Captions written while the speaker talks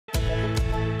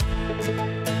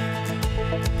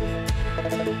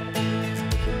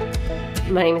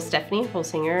My name is Stephanie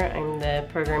Holsinger. I'm the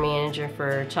program manager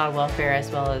for child welfare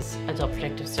as well as adult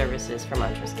protective services for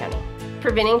Montrose County.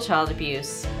 Preventing child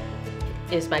abuse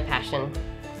is my passion.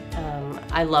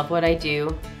 I love what I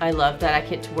do. I love that I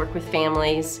get to work with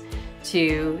families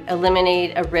to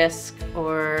eliminate a risk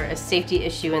or a safety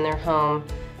issue in their home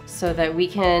so that we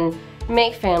can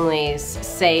make families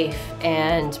safe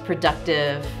and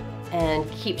productive and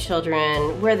keep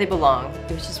children where they belong,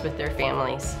 which is with their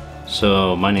families.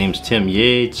 So my name's Tim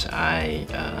Yates.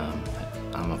 I'm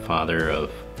a father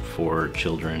of 4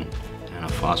 children and a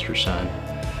foster son.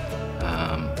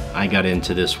 I got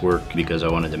into this work because I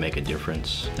wanted to make a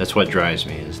difference. That's what drives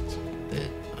me, is that,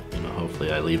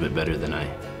 hopefully I leave it better than I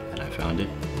found it,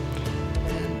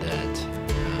 and that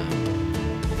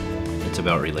it's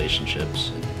about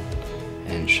relationships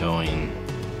and showing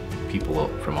people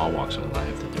from all walks of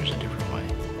life that there's a different way.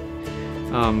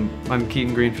 I'm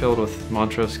Keaton Greenfield with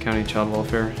Montrose County Child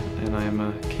Welfare, and I am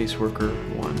a caseworker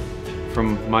 1.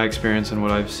 From my experience and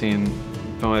what I've seen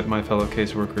by my fellow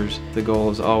caseworkers, the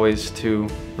goal is always to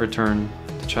return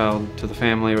the child to the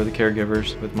family or the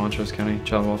caregivers with Montrose County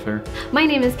Child Welfare. My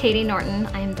name is Katie Norton.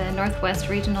 I'm the Northwest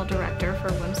Regional Director for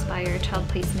Wimspire Child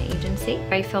Placement Agency.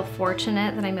 I feel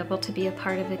fortunate that I'm able to be a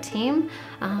part of a team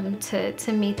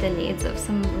to meet the needs of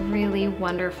some really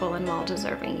wonderful and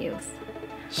well-deserving youth.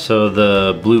 So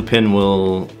the blue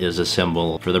pinwheel is a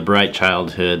symbol for the bright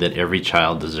childhood that every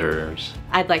child deserves.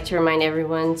 I'd like to remind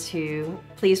everyone to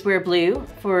please wear blue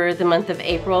for the month of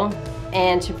April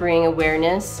and to bring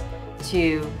awareness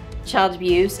to child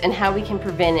abuse and how we can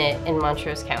prevent it in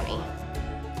Montrose County.